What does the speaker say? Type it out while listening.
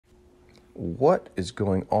What is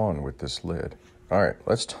going on with this lid? All right,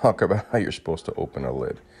 let's talk about how you're supposed to open a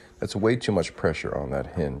lid. That's way too much pressure on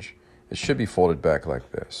that hinge. It should be folded back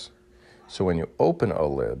like this. So when you open a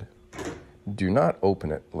lid, do not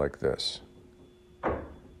open it like this.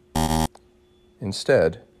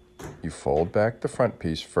 Instead, you fold back the front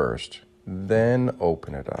piece first, then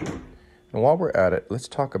open it up. And while we're at it, let's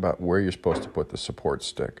talk about where you're supposed to put the support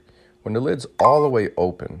stick. When the lid's all the way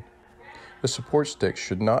open, the support stick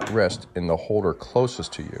should not rest in the holder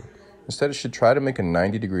closest to you. Instead, it should try to make a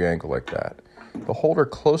 90-degree angle like that. The holder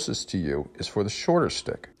closest to you is for the shorter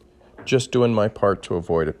stick. Just doing my part to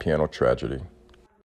avoid a piano tragedy.